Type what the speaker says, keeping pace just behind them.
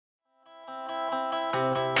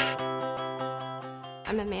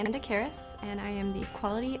I'm Amanda Karras, and I am the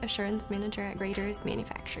Quality Assurance Manager at Graeter's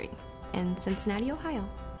Manufacturing in Cincinnati, Ohio.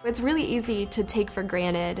 It's really easy to take for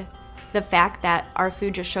granted the fact that our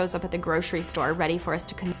food just shows up at the grocery store ready for us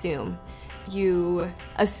to consume. You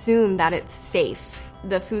assume that it's safe.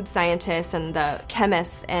 The food scientists and the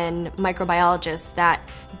chemists and microbiologists that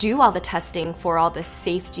do all the testing for all the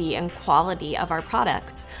safety and quality of our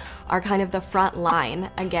products are kind of the front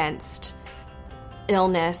line against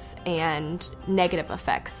illness and negative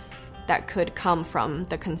effects that could come from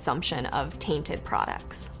the consumption of tainted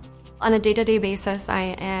products. On a day-to-day basis,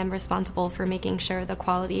 I am responsible for making sure the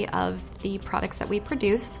quality of the products that we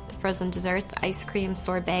produce, the frozen desserts, ice cream,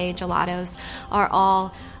 sorbet, gelatos, are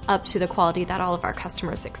all up to the quality that all of our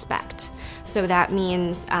customers expect. So that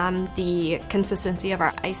means the consistency of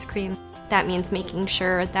our ice cream. That means making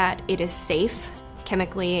sure that it is safe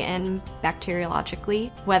chemically and bacteriologically,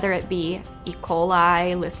 whether it be E.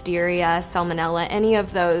 coli, listeria, salmonella, any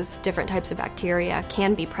of those different types of bacteria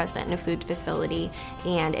can be present in a food facility,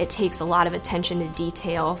 and it takes a lot of attention to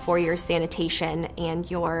detail for your sanitation and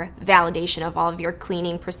your validation of all of your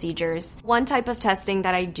cleaning procedures. One type of testing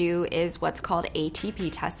that I do is what's called ATP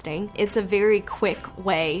testing. It's a very quick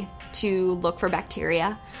way to look for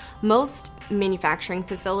bacteria. Most manufacturing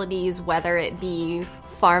facilities, whether it be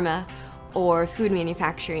pharma or food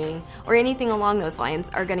manufacturing, or anything along those lines,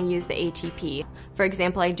 are going to use the ATP. For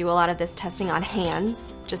example, I do a lot of this testing on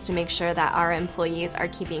hands, just to make sure that our employees are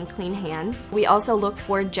keeping clean hands. We also look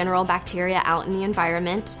for general bacteria out in the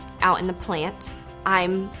environment, out in the plant.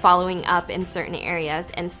 I'm following up in certain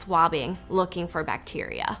areas and swabbing, looking for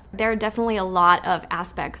bacteria. There are definitely a lot of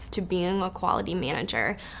aspects to being a quality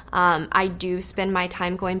manager. I do spend my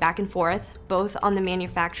time going back and forth, both on the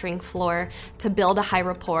manufacturing floor to build a high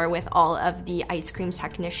rapport with all of the ice cream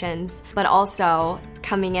technicians, but also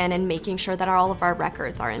coming in and making sure that all of our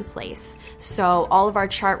records are in place. So all of our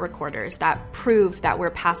chart recorders that prove that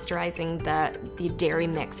we're pasteurizing the dairy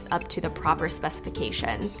mix up to the proper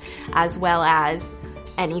specifications, as well as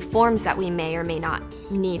any forms that we may or may not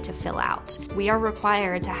need to fill out. We are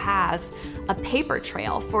required to have a paper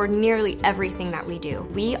trail for nearly everything that we do.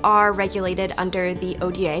 We are regulated under the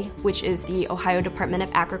ODA, which is the Ohio Department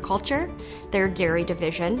of Agriculture, their dairy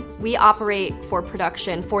division. We operate for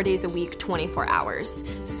production 4 days a week, 24 hours.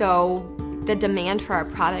 So the demand for our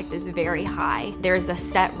product is very high. There's a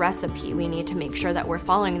set recipe. We need to make sure that we're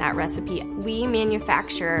following that recipe. We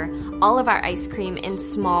manufacture all of our ice cream in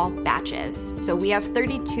small batches. So we have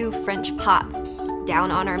 32 French pots down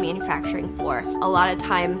on our manufacturing floor. A lot of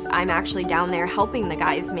times I'm actually down there helping the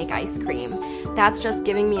guys make ice cream. That's just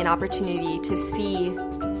giving me an opportunity to see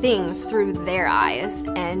things through their eyes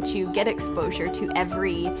and to get exposure to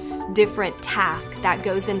every different task that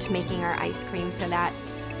goes into making our ice cream, so that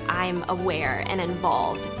I'm aware and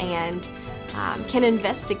involved and can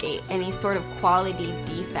investigate any sort of quality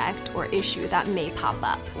defect or issue that may pop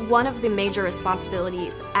up. One of the major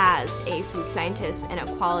responsibilities as a food scientist and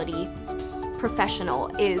a quality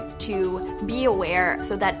professional is to be aware,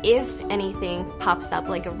 so that if anything pops up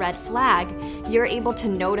like a red flag, you're able to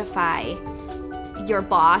notify your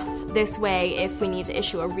boss. This way, if we need to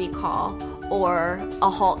issue a recall or a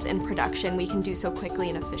halt in production, we can do so quickly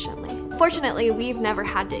and efficiently. Fortunately, we've never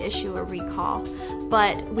had to issue a recall,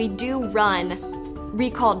 but we do run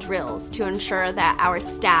recall drills to ensure that our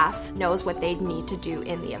staff knows what they need to do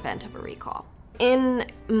in the event of a recall. In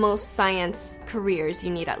most science careers, you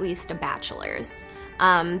need at least a bachelor's.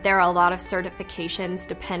 There are a lot of certifications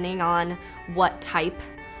depending on what type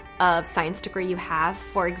of science degree you have.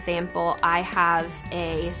 For example, I have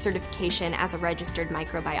a certification as a registered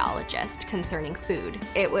microbiologist concerning food.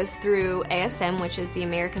 It was through ASM, which is the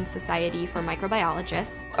American Society for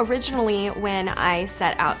Microbiologists. Originally, when I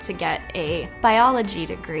set out to get a biology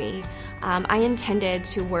degree, I intended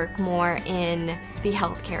to work more in the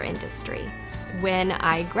healthcare industry. When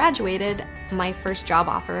I graduated, my first job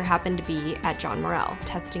offer happened to be at John Morrell,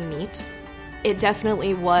 testing meat. It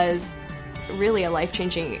definitely was really a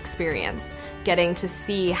life-changing experience. Getting to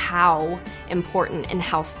see how important and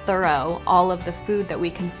how thorough all of the food that we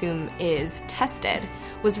consume is tested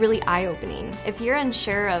was really eye-opening. If you're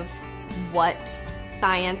unsure of what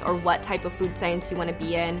science or what type of food science you want to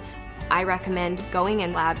be in, I recommend going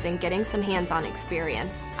in labs and getting some hands-on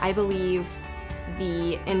experience. I believe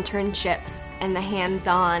the internships and the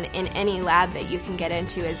hands-on in any lab that you can get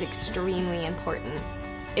into is extremely important.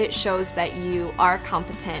 It shows that you are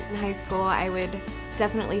competent. In high school, I would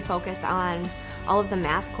definitely focus on all of the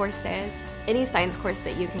math courses, any science course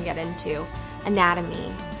that you can get into,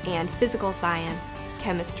 anatomy and physical science,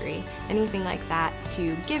 chemistry, anything like that,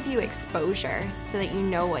 to give you exposure so that you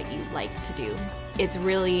know what you like to do. It's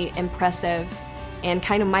really impressive and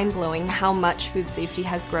kind of mind-blowing how much food safety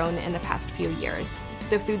has grown in the past few years.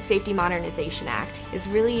 The Food Safety Modernization Act is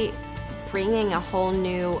really bringing a whole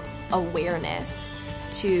new awareness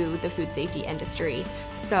to the food safety industry.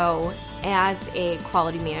 So as a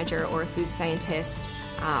quality manager or a food scientist,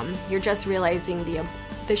 you're just realizing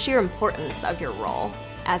the sheer importance of your role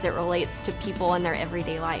as it relates to people in their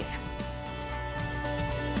everyday life.